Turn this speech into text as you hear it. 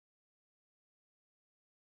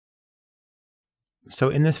So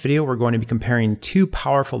in this video, we're going to be comparing two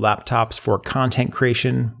powerful laptops for content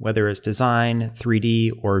creation, whether it's design,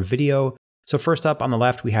 3D, or video. So first up on the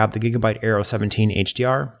left, we have the Gigabyte Aero 17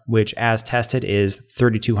 HDR, which as tested is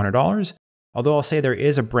 $3,200. Although I'll say there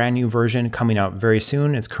is a brand new version coming out very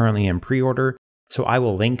soon. It's currently in pre-order. So I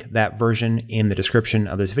will link that version in the description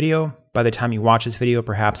of this video. By the time you watch this video,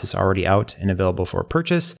 perhaps it's already out and available for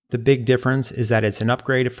purchase. The big difference is that it's an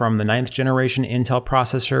upgrade from the 9th generation Intel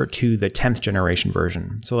processor to the 10th generation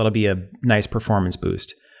version. So that'll be a nice performance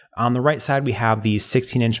boost. On the right side, we have the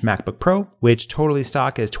 16-inch MacBook Pro, which totally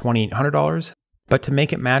stock is $2,800. But to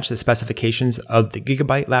make it match the specifications of the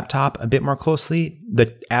Gigabyte laptop a bit more closely,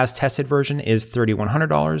 the as tested version is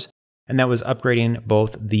 $3,100. And that was upgrading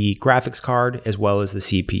both the graphics card as well as the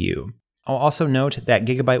CPU. I'll also note that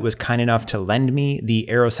Gigabyte was kind enough to lend me the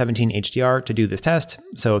Aero 17 HDR to do this test,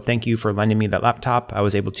 so thank you for lending me that laptop. I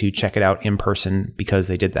was able to check it out in person because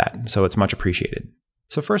they did that, so it's much appreciated.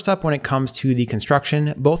 So first up, when it comes to the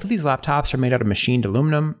construction, both of these laptops are made out of machined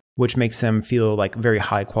aluminum, which makes them feel like very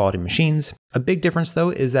high quality machines. A big difference though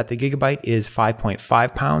is that the Gigabyte is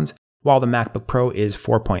 5.5 pounds, while the MacBook Pro is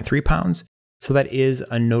 4.3 pounds. So that is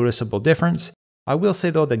a noticeable difference. I will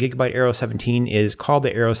say though, the Gigabyte Aero 17 is called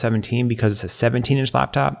the Aero 17 because it's a 17-inch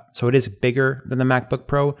laptop, so it is bigger than the MacBook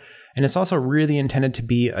Pro, and it's also really intended to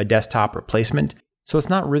be a desktop replacement. So it's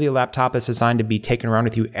not really a laptop that's designed to be taken around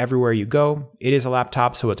with you everywhere you go. It is a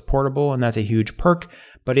laptop, so it's portable, and that's a huge perk.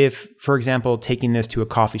 But if, for example, taking this to a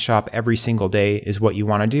coffee shop every single day is what you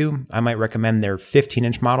want to do, I might recommend their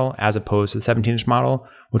 15-inch model as opposed to the 17-inch model,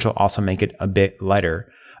 which will also make it a bit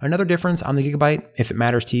lighter. Another difference on the Gigabyte, if it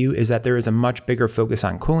matters to you, is that there is a much bigger focus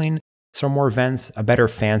on cooling, so more vents, a better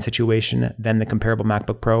fan situation than the comparable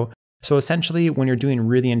MacBook Pro. So essentially, when you're doing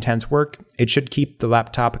really intense work, it should keep the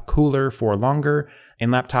laptop cooler for longer, and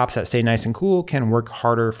laptops that stay nice and cool can work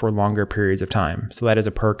harder for longer periods of time. So that is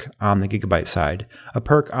a perk on the Gigabyte side. A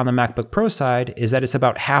perk on the MacBook Pro side is that it's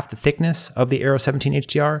about half the thickness of the Aero 17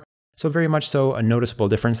 HDR, so very much so a noticeable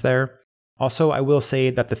difference there. Also, I will say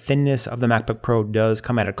that the thinness of the MacBook Pro does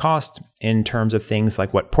come at a cost in terms of things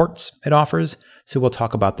like what ports it offers, so we'll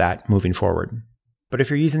talk about that moving forward. But if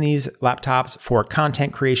you're using these laptops for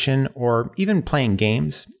content creation or even playing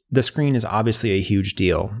games, the screen is obviously a huge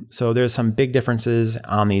deal. So there's some big differences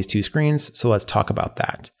on these two screens, so let's talk about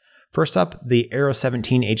that. First up, the Aero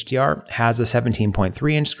 17 HDR has a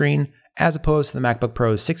 17.3-inch screen as opposed to the MacBook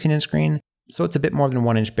Pro's 16-inch screen, so it's a bit more than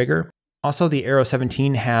 1 inch bigger. Also, the Aero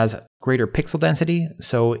 17 has greater pixel density,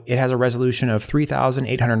 so it has a resolution of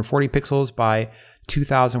 3,840 pixels by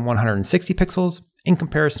 2,160 pixels in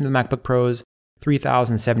comparison to the MacBook Pro's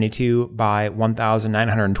 3,072 by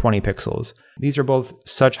 1,920 pixels. These are both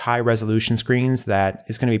such high resolution screens that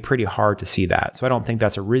it's going to be pretty hard to see that, so I don't think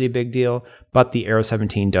that's a really big deal, but the Aero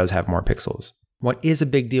 17 does have more pixels. What is a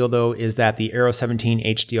big deal though is that the Aero 17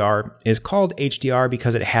 HDR is called HDR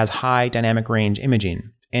because it has high dynamic range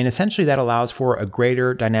imaging. And essentially that allows for a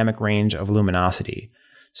greater dynamic range of luminosity.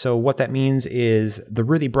 So what that means is the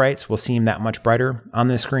really brights will seem that much brighter on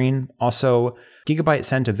the screen. Also, Gigabyte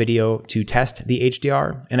sent a video to test the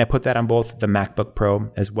HDR, and I put that on both the MacBook Pro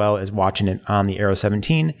as well as watching it on the Aero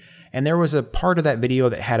 17. And there was a part of that video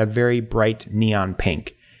that had a very bright neon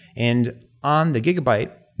pink. And on the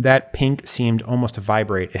Gigabyte, that pink seemed almost to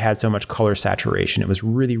vibrate. It had so much color saturation. It was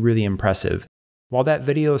really, really impressive. While that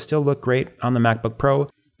video still looked great on the MacBook Pro,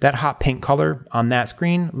 that hot pink color on that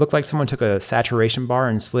screen looked like someone took a saturation bar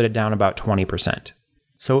and slid it down about 20%.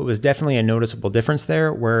 So it was definitely a noticeable difference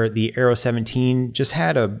there, where the Aero 17 just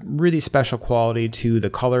had a really special quality to the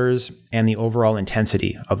colors and the overall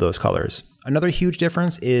intensity of those colors. Another huge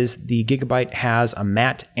difference is the Gigabyte has a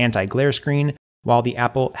matte anti-glare screen, while the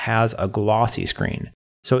Apple has a glossy screen.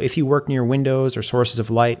 So if you work near windows or sources of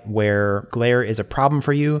light where glare is a problem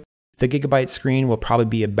for you, the Gigabyte screen will probably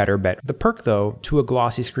be a better bet. The perk though to a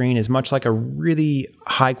glossy screen is much like a really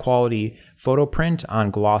high quality photo print on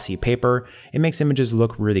glossy paper. It makes images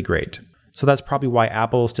look really great. So that's probably why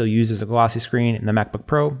Apple still uses a glossy screen in the MacBook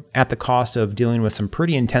Pro at the cost of dealing with some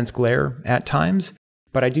pretty intense glare at times.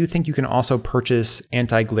 But I do think you can also purchase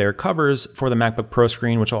anti-glare covers for the MacBook Pro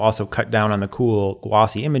screen, which will also cut down on the cool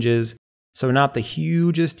glossy images. So not the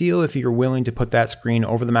hugest deal if you're willing to put that screen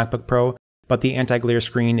over the MacBook Pro, but the anti-glare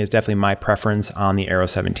screen is definitely my preference on the Aero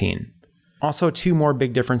 17. Also, two more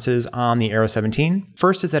big differences on the Aero 17.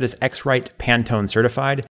 First is that it's X-Rite Pantone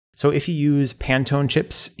certified. So if you use Pantone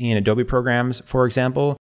chips in Adobe programs, for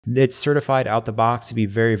example, it's certified out the box to be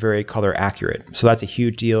very, very color accurate. So that's a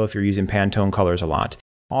huge deal if you're using Pantone colors a lot.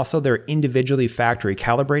 Also, they're individually factory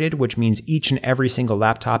calibrated, which means each and every single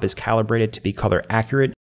laptop is calibrated to be color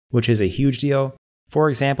accurate, which is a huge deal. For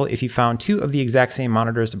example, if you found two of the exact same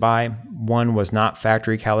monitors to buy, one was not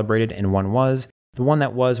factory calibrated and one was, the one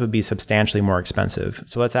that was would be substantially more expensive.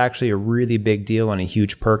 So that's actually a really big deal and a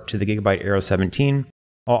huge perk to the Gigabyte Aero 17.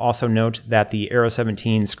 I'll also note that the Aero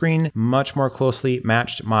 17 screen much more closely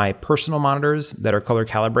matched my personal monitors that are color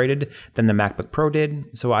calibrated than the MacBook Pro did,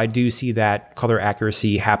 so I do see that color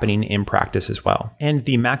accuracy happening in practice as well. And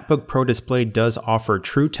the MacBook Pro display does offer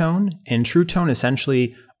True Tone, and True Tone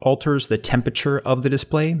essentially alters the temperature of the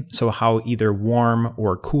display, so how either warm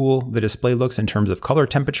or cool the display looks in terms of color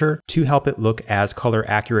temperature to help it look as color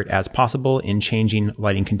accurate as possible in changing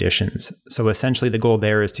lighting conditions. So essentially the goal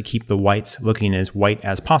there is to keep the whites looking as white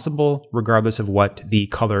as possible, regardless of what the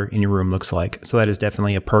color in your room looks like. So that is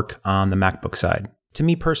definitely a perk on the MacBook side. To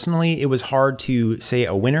me personally, it was hard to say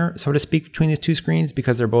a winner, so to speak, between these two screens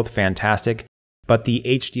because they're both fantastic. But the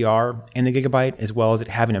HDR in the Gigabyte, as well as it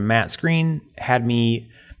having a matte screen, had me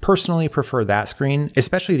personally prefer that screen.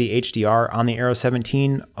 Especially the HDR on the Aero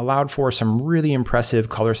 17 allowed for some really impressive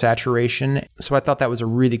color saturation, so I thought that was a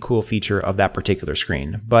really cool feature of that particular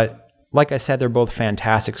screen. But like I said, they're both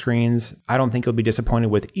fantastic screens. I don't think you'll be disappointed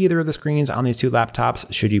with either of the screens on these two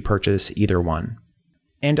laptops should you purchase either one.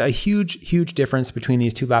 And a huge difference between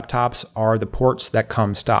these two laptops are the ports that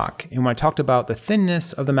come stock. And when I talked about the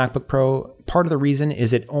thinness of the MacBook Pro, part of the reason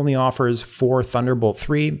is it only offers 4 Thunderbolt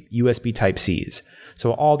 3 USB Type-Cs.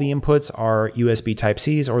 So all the inputs are USB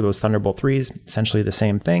Type-Cs or those Thunderbolt 3s, essentially the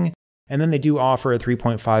same thing. And then they do offer a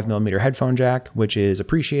 3.5mm headphone jack, which is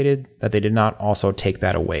appreciated that they did not also take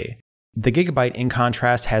that away. The Gigabyte, in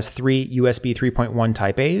contrast, has 3 USB 3.1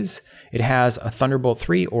 Type-As. It has a Thunderbolt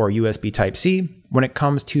 3 or USB Type-C. When it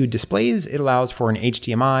comes to displays, it allows for an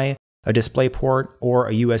HDMI, a DisplayPort, or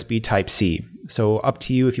a USB Type-C. So up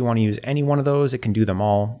to you if you want to use any one of those, it can do them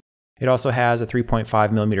all. It also has a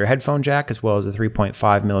 3.5mm headphone jack as well as a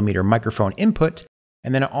 3.5mm microphone input.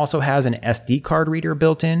 And then it also has an SD card reader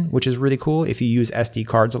built in, which is really cool if you use SD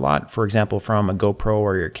cards a lot, for example, from a GoPro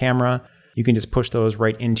or your camera. You can just push those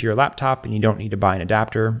right into your laptop and you don't need to buy an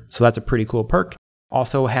adapter. So that's a pretty cool perk.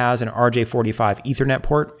 Also has an RJ45 Ethernet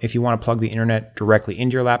port if you want to plug the internet directly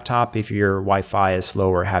into your laptop if your Wi-Fi is slow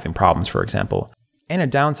or having problems, for example. And a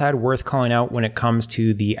downside worth calling out when it comes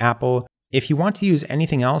to the Apple: if you want to use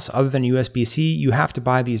anything else other than USB-C, you have to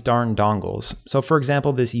buy these darn dongles. So for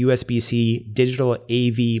example, this USB-C digital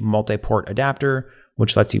AV multi-port adapter,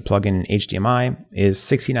 which lets you plug in an HDMI, is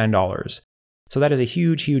 $69. So that is a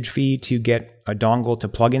huge fee to get a dongle to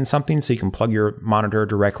plug in something so you can plug your monitor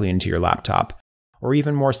directly into your laptop. Or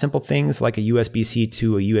even more simple things like a USB-C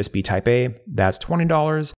to a USB Type-A, that's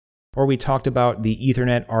 $20. Or we talked about the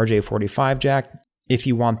Ethernet RJ45 jack. If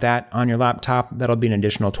you want that on your laptop, that'll be an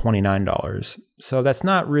additional $29. So that's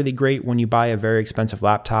not really great when you buy a very expensive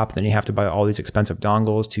laptop, then you have to buy all these expensive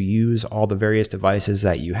dongles to use all the various devices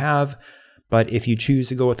that you have. But if you choose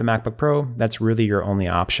to go with the MacBook Pro, that's really your only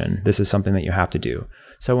option. This is something that you have to do.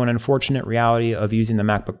 So an unfortunate reality of using the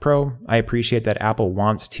MacBook Pro, I appreciate that Apple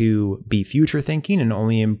wants to be future thinking and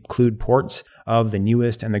only include ports of the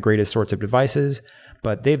newest and the greatest sorts of devices.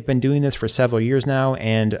 But they've been doing this for several years now,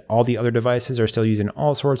 and all the other devices are still using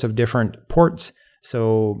all sorts of different ports.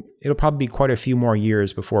 So it'll probably be quite a few more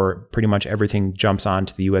years before pretty much everything jumps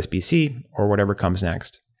onto the USB-C or whatever comes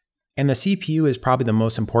next. And the CPU is probably the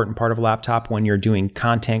most important part of a laptop when you're doing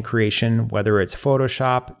content creation, whether it's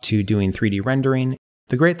Photoshop to doing 3D rendering.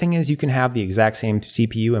 The great thing is you can have the exact same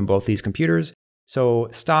CPU in both these computers. So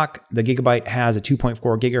stock, the Gigabyte has a 2.4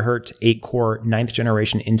 GHz, 8-core, 9th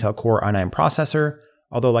generation Intel Core i9 processor.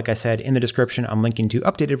 Although, like I said in the description, I'm linking to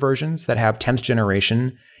updated versions that have 10th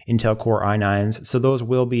generation Intel Core i9s, so those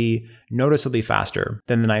will be noticeably faster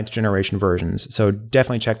than the 9th generation versions. So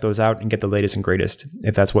definitely check those out and get the latest and greatest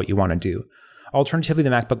if that's what you want to do. Alternatively, the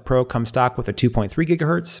MacBook Pro comes stock with a 2.3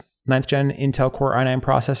 GHz 9th gen Intel Core i9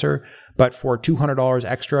 processor, but for $200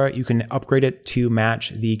 extra, you can upgrade it to match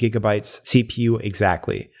the Gigabyte's CPU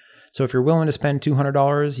exactly. So if you're willing to spend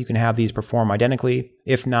 $200, you can have these perform identically.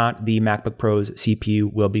 If not, the MacBook Pro's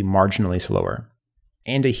CPU will be marginally slower.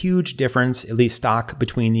 And a huge difference, at least stock,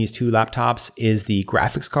 between these two laptops is the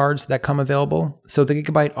graphics cards that come available. So the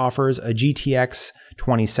Gigabyte offers a GTX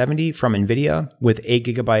 2070 from NVIDIA with 8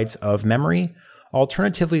 GB of memory.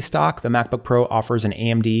 Alternatively stock, the MacBook Pro offers an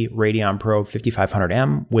AMD Radeon Pro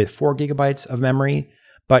 5500M with 4 GB of memory,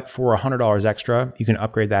 but for $100 extra, you can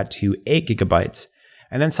upgrade that to 8 GB.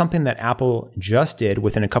 And then something that Apple just did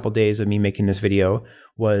within a couple days of me making this video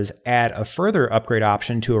was add a further upgrade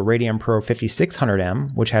option to a Radeon Pro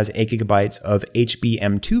 5600M, which has 8 GB of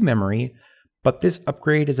HBM2 memory, but this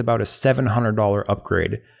upgrade is about a $700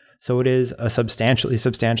 upgrade. So it is a substantially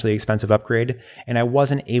expensive upgrade, and I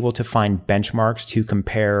wasn't able to find benchmarks to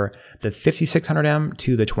compare the 5600M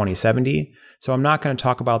to the 2070. So I'm not going to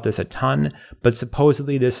talk about this a ton, but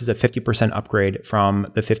supposedly this is a 50% upgrade from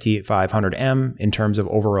the 5500M in terms of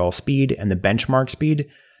overall speed and the benchmark speed.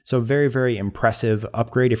 So very, very impressive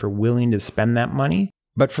upgrade if you're willing to spend that money.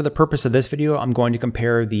 But for the purpose of this video, I'm going to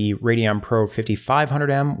compare the Radeon Pro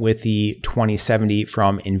 5500M with the 2070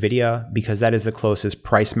 from NVIDIA because that is the closest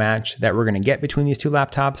price match that we're going to get between these two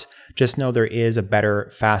laptops. Just know there is a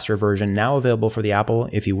better, faster version now available for the Apple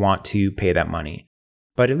if you want to pay that money.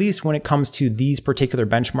 But at least when it comes to these particular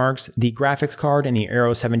benchmarks, the graphics card in the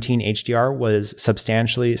Aero 17 HDR was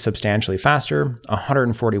substantially faster,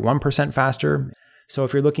 141% faster. So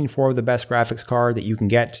if you're looking for the best graphics card that you can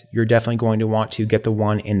get, you're definitely going to want to get the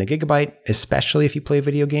one in the Gigabyte, especially if you play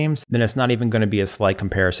video games. Then it's not even going to be a slight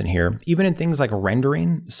comparison here. Even in things like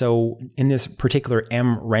rendering, so in this particular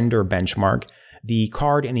M-render benchmark, the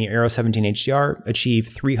card in the Aero 17 HDR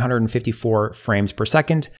achieved 354 frames per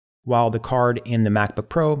second, while the card in the MacBook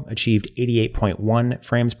Pro achieved 88.1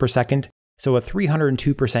 frames per second. So a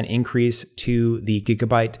 302% increase to the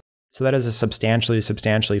Gigabyte. So that is a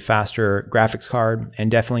substantially faster graphics card and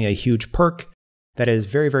definitely a huge perk that is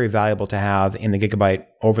very, very valuable to have in the Gigabyte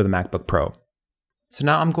over the MacBook Pro. So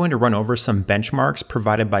now I'm going to run over some benchmarks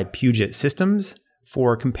provided by Puget Systems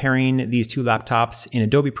for comparing these two laptops in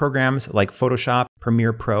Adobe programs like Photoshop,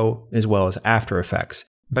 Premiere Pro, as well as After Effects.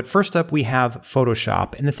 But first up, we have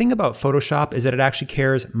Photoshop. And the thing about Photoshop is that it actually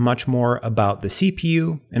cares much more about the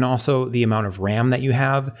CPU and also the amount of RAM that you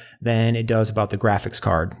have than it does about the graphics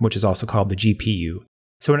card, which is also called the GPU.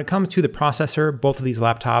 So when it comes to the processor, both of these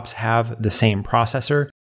laptops have the same processor,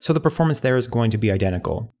 so the performance there is going to be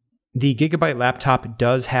identical. The Gigabyte laptop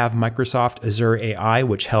does have Microsoft Azure AI,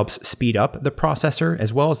 which helps speed up the processor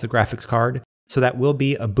as well as the graphics card. So that will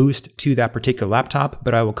be a boost to that particular laptop,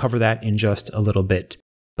 but I will cover that in just a little bit.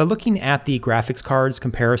 But looking at the graphics cards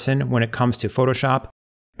comparison when it comes to Photoshop,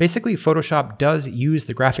 basically Photoshop does use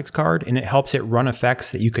the graphics card and it helps it run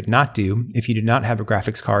effects that you could not do if you did not have a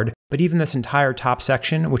graphics card. But even this entire top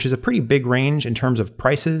section, which is a pretty big range in terms of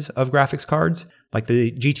prices of graphics cards, like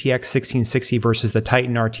the GTX 1660 versus the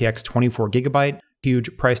Titan RTX 24GB,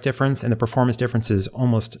 huge price difference and the performance difference is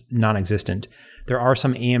almost non-existent. There are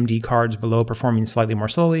some AMD cards below performing slightly more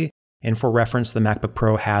slowly, and for reference, the MacBook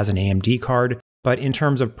Pro has an AMD card. But in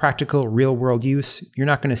terms of practical real-world use, you're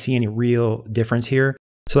not going to see any real difference here.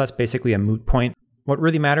 So that's basically a moot point. What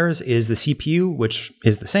really matters is the CPU, which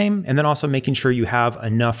is the same, and then also making sure you have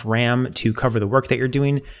enough RAM to cover the work that you're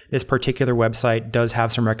doing. This particular website does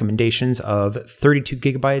have some recommendations of 32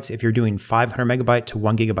 gigabytes if you're doing 500 megabyte to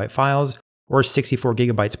 1 gigabyte files, or 64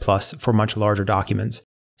 gigabytes plus for much larger documents.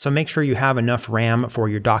 So make sure you have enough RAM for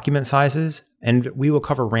your document sizes, and we will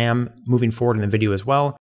cover RAM moving forward in the video as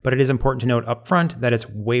well. But it is important to note up front that it's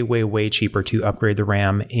way cheaper to upgrade the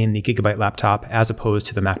RAM in the Gigabyte laptop as opposed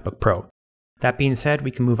to the MacBook Pro. That being said, we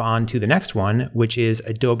can move on to the next one, which is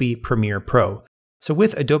Adobe Premiere Pro. So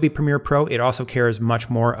with Adobe Premiere Pro, it also cares much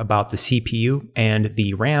more about the CPU and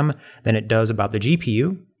the RAM than it does about the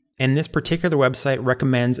GPU. And this particular website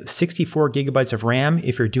recommends 64 gigabytes of RAM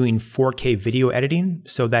if you're doing 4K video editing.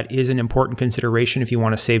 So that is an important consideration. If you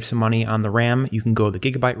want to save some money on the RAM, you can go the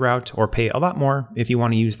Gigabyte route or pay a lot more if you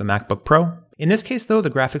want to use the MacBook Pro. In this case, though,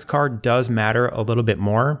 the graphics card does matter a little bit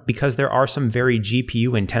more because there are some very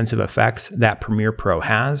GPU intensive effects that Premiere Pro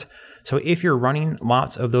has. So if you're running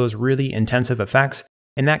lots of those really intensive effects,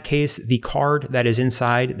 in that case, the card that is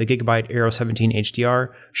inside the Gigabyte Aero 17 HDR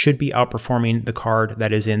should be outperforming the card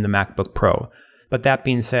that is in the MacBook Pro. But that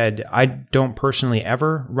being said, I don't personally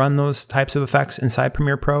ever run those types of effects inside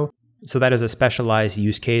Premiere Pro. So that is a specialized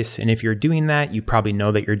use case. And if you're doing that, you probably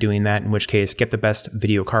know that you're doing that, in which case get the best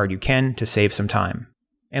video card you can to save some time.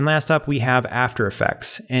 And last up, we have After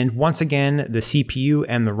Effects. And once again, the CPU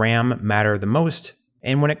and the RAM matter the most.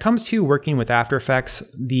 And when it comes to working with After Effects,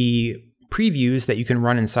 the previews that you can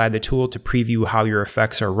run inside the tool to preview how your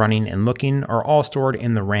effects are running and looking are all stored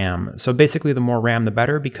in the RAM. So basically the more RAM the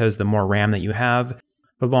better, because the more RAM that you have,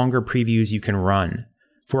 the longer previews you can run.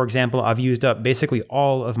 For example, I've used up basically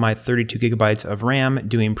all of my 32 gigabytes of RAM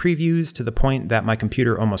doing previews to the point that my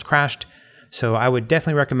computer almost crashed. So I would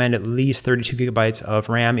definitely recommend at least 32 gigabytes of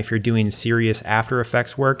RAM if you're doing serious After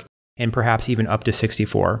Effects work, and perhaps even up to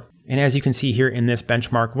 64. And as you can see here in this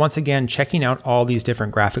benchmark, once again, checking out all these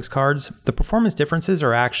different graphics cards, the performance differences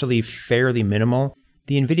are actually fairly minimal.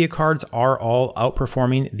 The NVIDIA cards are all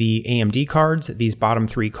outperforming the AMD cards. These bottom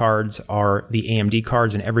three cards are the AMD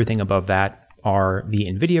cards, and everything above that are the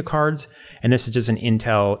NVIDIA cards, and this is just an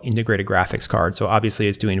Intel integrated graphics card. So obviously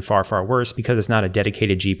it's doing far, far worse because it's not a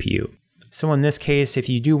dedicated GPU. So in this case, if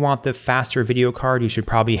you do want the faster video card, you should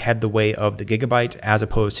probably head the way of the Gigabyte as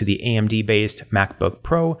opposed to the AMD-based MacBook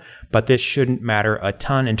Pro, but this shouldn't matter a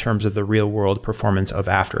ton in terms of the real-world performance of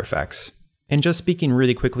After Effects. And just speaking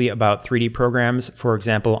really quickly about 3D programs, for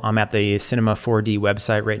example, I'm at the Cinema 4D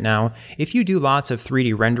website right now. If you do lots of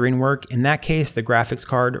 3D rendering work, in that case, the graphics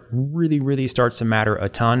card really starts to matter a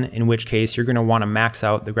ton, in which case you're going to want to max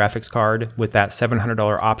out the graphics card with that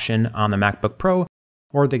 $700 option on the MacBook Pro,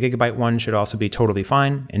 or the Gigabyte one should also be totally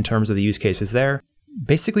fine in terms of the use cases there.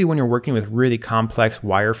 Basically, when you're working with really complex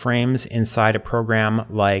wireframes inside a program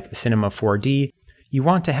like Cinema 4D, you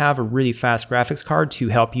want to have a really fast graphics card to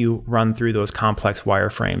help you run through those complex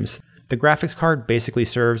wireframes. The graphics card basically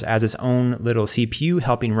serves as its own little CPU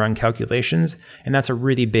helping run calculations, and that's a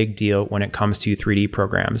really big deal when it comes to 3D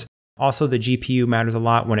programs. Also, the GPU matters a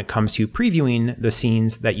lot when it comes to previewing the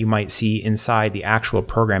scenes that you might see inside the actual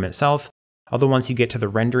program itself. Although once you get to the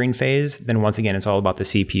rendering phase, then once again, it's all about the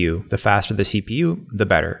CPU. The faster the CPU, the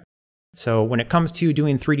better. So when it comes to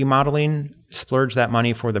doing 3D modeling, splurge that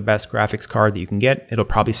money for the best graphics card that you can get. It'll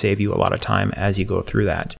probably save you a lot of time as you go through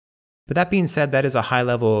that. But that being said, that is a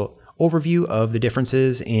high-level overview of the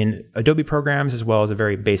differences in Adobe programs, as well as a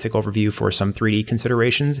very basic overview for some 3D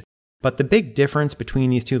considerations. But the big difference between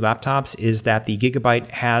these two laptops is that the Gigabyte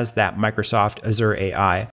has that Microsoft Azure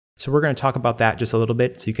AI. So we're going to talk about that just a little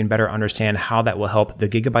bit so you can better understand how that will help the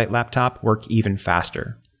Gigabyte laptop work even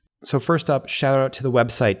faster. So first up, shout out to the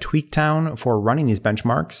website Tweaktown for running these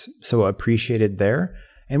benchmarks, so appreciated there.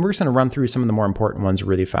 And we're just going to run through some of the more important ones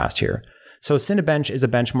really fast here. So Cinebench is a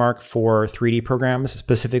benchmark for 3D programs,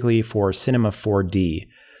 specifically for Cinema 4D.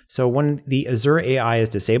 So when the Azure AI is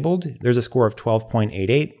disabled, there's a score of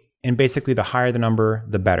 12.88, and basically the higher the number,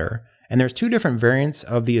 the better. And there's two different variants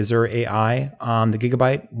of the Azure AI on the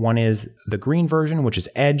Gigabyte. One is the green version, which is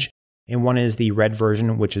Edge, and one is the red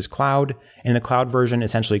version, which is Cloud. And the Cloud version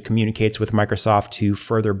essentially communicates with Microsoft to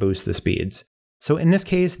further boost the speeds. So in this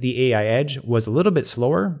case, the AI Edge was a little bit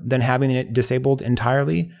slower than having it disabled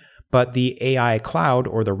entirely, but the AI Cloud,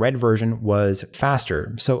 or the red version, was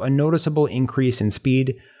faster. So a noticeable increase in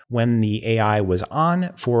speed when the AI was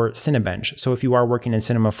on for Cinebench. So if you are working in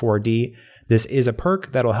Cinema 4D, this is a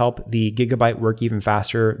perk that'll help the Gigabyte work even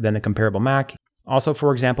faster than the comparable Mac. Also,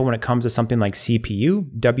 for example, when it comes to something like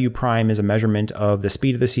CPU, W prime is a measurement of the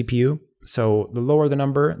speed of the CPU. So the lower the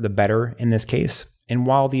number, the better in this case. And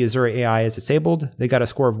while the Azure AI is disabled, they got a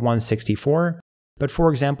score of 164. But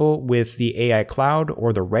for example, with the AI Cloud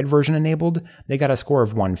or the red version enabled, they got a score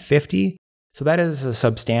of 150. So that is a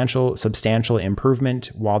substantial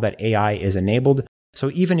improvement while that AI is enabled. So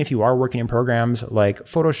even if you are working in programs like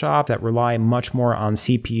Photoshop that rely much more on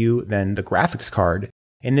CPU than the graphics card,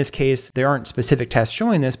 in this case, there aren't specific tests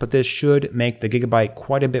showing this, but this should make the Gigabyte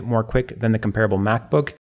quite a bit more quick than the comparable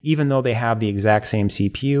MacBook, even though they have the exact same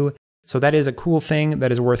CPU. So that is a cool thing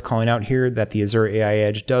that is worth calling out here, that the Azure AI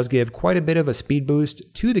Edge does give quite a bit of a speed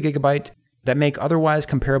boost to the Gigabyte that make otherwise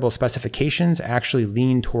comparable specifications actually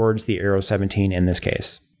lean towards the Aero 17 in this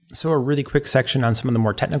case. So a really quick section on some of the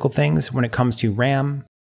more technical things when it comes to RAM.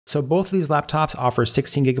 So both of these laptops offer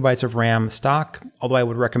 16 gigabytes of RAM stock, although I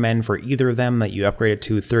would recommend for either of them that you upgrade it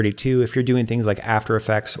to 32 if you're doing things like After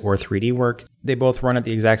Effects or 3D work. They both run at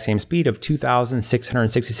the exact same speed of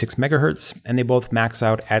 2,666 megahertz, and they both max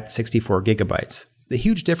out at 64 gigabytes. The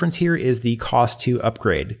huge difference here is the cost to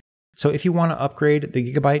upgrade. So if you want to upgrade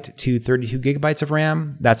the Gigabyte to 32 gigabytes of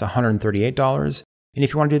RAM, that's $138. And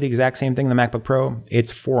if you want to do the exact same thing in the MacBook Pro,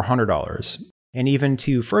 it's $400. And even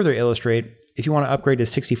to further illustrate, if you want to upgrade to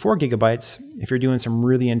 64 gigabytes, if you're doing some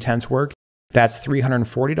really intense work, that's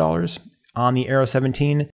 $340 on the Aero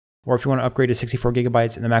 17. Or if you want to upgrade to 64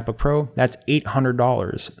 gigabytes in the MacBook Pro, that's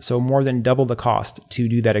 $800. So more than double the cost to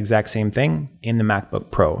do that exact same thing in the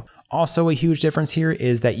MacBook Pro. Also, a huge difference here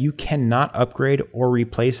is that you cannot upgrade or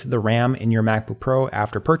replace the RAM in your MacBook Pro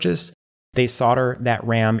after purchase. They solder that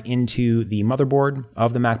RAM into the motherboard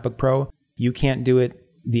of the MacBook Pro. You can't do it.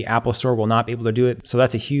 The Apple Store will not be able to do it. So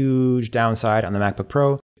that's a huge downside on the MacBook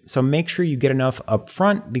Pro. So make sure you get enough up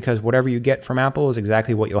front, because whatever you get from Apple is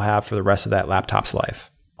exactly what you'll have for the rest of that laptop's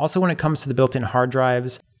life. Also, when it comes to the built-in hard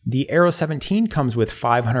drives, the Aero 17 comes with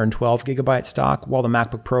 512 gigabyte stock, while the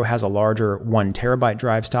MacBook Pro has a larger 1 terabyte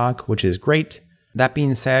drive stock, which is great. That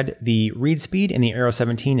being said, the read speed in the Aero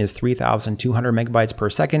 17 is 3,200 megabytes per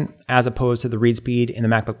second, as opposed to the read speed in the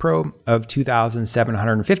MacBook Pro of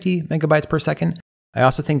 2,750 megabytes per second. I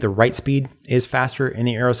also think the write speed is faster in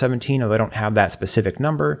the Aero 17, although I don't have that specific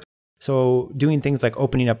number. So doing things like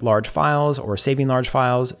opening up large files or saving large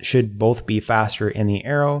files should both be faster in the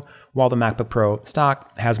Aero, while the MacBook Pro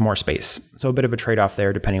stock has more space. So a bit of a trade-off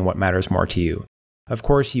there depending on what matters more to you. Of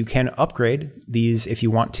course, you can upgrade these if you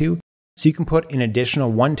want to. So you can put an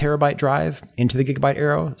additional 1TB drive into the Gigabyte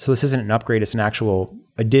Aero. So this isn't an upgrade, it's an actual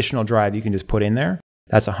additional drive you can just put in there.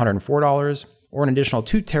 That's $104. Or an additional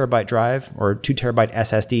 2TB drive or 2TB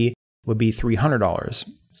SSD would be $300.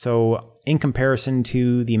 So in comparison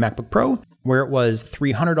to the MacBook Pro, where it was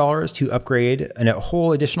 $300 to upgrade a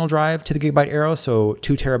whole additional drive to the Gigabyte Aero, so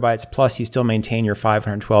 2TB plus you still maintain your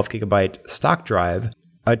 512GB stock drive,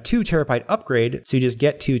 a 2TB upgrade, so you just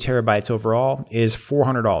get 2TB overall, is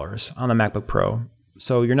 $400 on the MacBook Pro.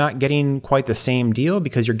 So you're not getting quite the same deal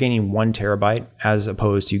because you're gaining 1TB as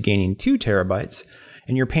opposed to gaining 2TB,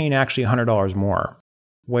 and you're paying actually $100 more.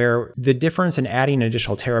 Where the difference in adding an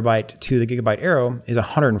additional terabyte to the Gigabyte Aero is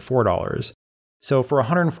 $104. So for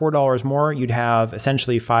 $104 more, you'd have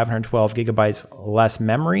essentially 512 gigabytes less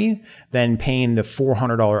memory than paying the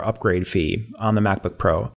 $400 upgrade fee on the MacBook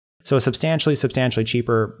Pro. So substantially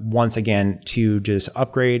cheaper, once again, to just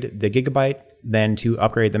upgrade the Gigabyte than to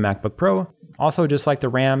upgrade the MacBook Pro. Also, just like the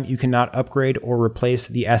RAM, you cannot upgrade or replace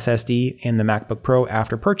the SSD in the MacBook Pro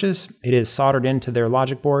after purchase. It is soldered into their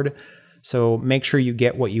logic board. So make sure you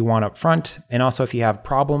get what you want up front. And also if you have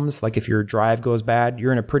problems, like if your drive goes bad,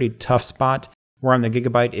 you're in a pretty tough spot. Where on the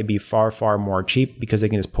Gigabyte, it'd be far more cheap because they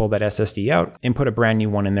can just pull that SSD out and put a brand new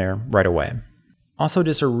one in there right away. Also,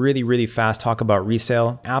 just a really fast talk about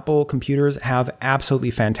resale. Apple computers have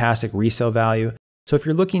absolutely fantastic resale value. So if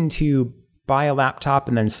you're looking to buy a laptop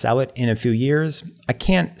and then sell it in a few years, I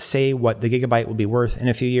can't say what the Gigabyte will be worth in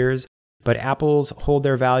a few years, but Apple's hold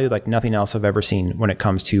their value like nothing else I've ever seen when it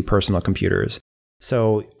comes to personal computers.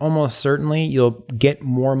 So almost certainly you'll get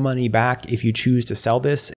more money back if you choose to sell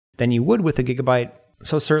this than you would with a Gigabyte.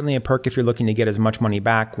 So certainly a perk if you're looking to get as much money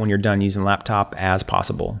back when you're done using the laptop as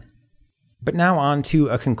possible. But now on to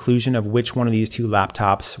a conclusion of which one of these two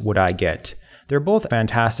laptops would I get. They're both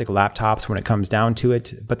fantastic laptops when it comes down to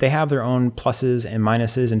it, but they have their own pluses and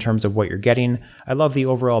minuses in terms of what you're getting. I love the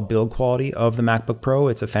overall build quality of the MacBook Pro.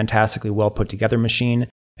 It's a fantastically well put together machine.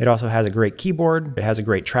 It also has a great keyboard, it has a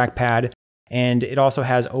great trackpad, and it also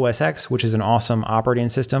has OS X, which is an awesome operating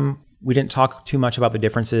system. We didn't talk too much about the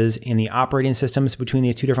differences in the operating systems between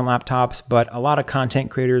these two different laptops, but a lot of content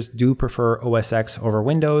creators do prefer OS X over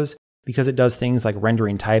Windows, because it does things like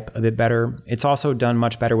rendering type a bit better. It's also done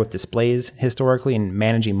much better with displays historically and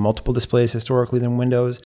managing multiple displays historically than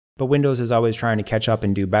Windows, but Windows is always trying to catch up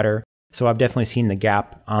and do better. So I've definitely seen the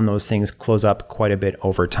gap on those things close up quite a bit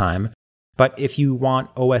over time. But if you want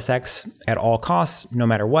OS X at all costs, no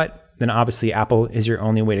matter what, then obviously Apple is your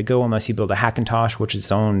only way to go unless you build a Hackintosh, which is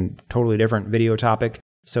its own totally different video topic.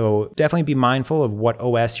 So definitely be mindful of what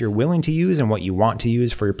OS you're willing to use and what you want to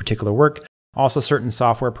use for your particular work. Also, certain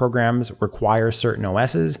software programs require certain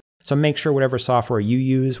OSs, so make sure whatever software you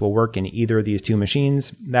use will work in either of these two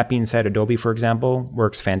machines. That being said, Adobe, for example,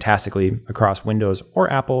 works fantastically across Windows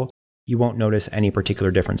or Apple. You won't notice any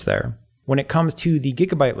particular difference there. When it comes to the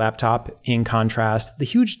Gigabyte laptop, in contrast, the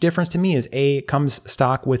huge difference to me is it comes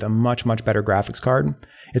stock with a much better graphics card.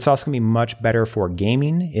 It's also going to be much better for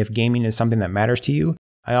gaming, if gaming is something that matters to you.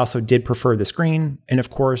 I also did prefer the screen, and of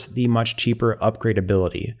course, the much cheaper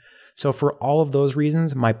upgradability. So for all of those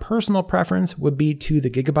reasons, my personal preference would be to the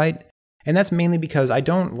Gigabyte. And that's mainly because I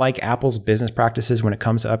don't like Apple's business practices when it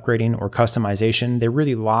comes to upgrading or customization. They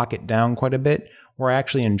really lock it down quite a bit, where I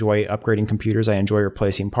actually enjoy upgrading computers. I enjoy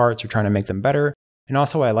replacing parts or trying to make them better. And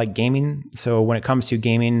also I like gaming. So when it comes to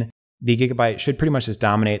gaming, the Gigabyte should pretty much just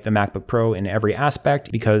dominate the MacBook Pro in every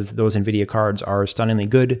aspect because those NVIDIA cards are stunningly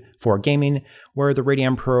good for gaming, where the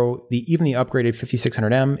Radeon Pro, even the upgraded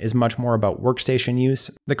 5600M, is much more about workstation use.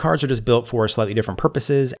 The cards are just built for slightly different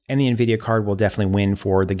purposes, and the NVIDIA card will definitely win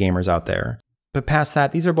for the gamers out there. But past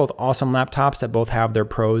that, these are both awesome laptops that both have their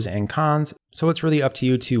pros and cons, so it's really up to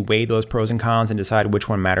you to weigh those pros and cons and decide which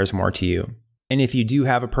one matters more to you. And if you do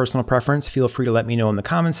have a personal preference, feel free to let me know in the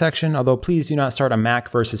comment section, although please do not start a Mac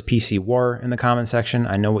versus PC war in the comment section.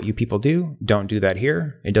 I know what you people do. Don't do that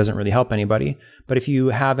here. It doesn't really help anybody. But if you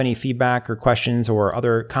have any feedback or questions or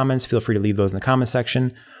other comments, feel free to leave those in the comment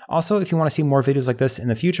section. Also, if you want to see more videos like this in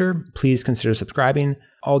the future, please consider subscribing.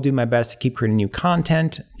 I'll do my best to keep creating new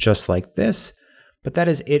content just like this. But that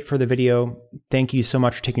is it for the video. Thank you so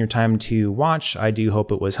much for taking your time to watch. I do hope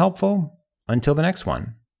it was helpful. Until the next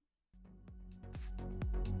one.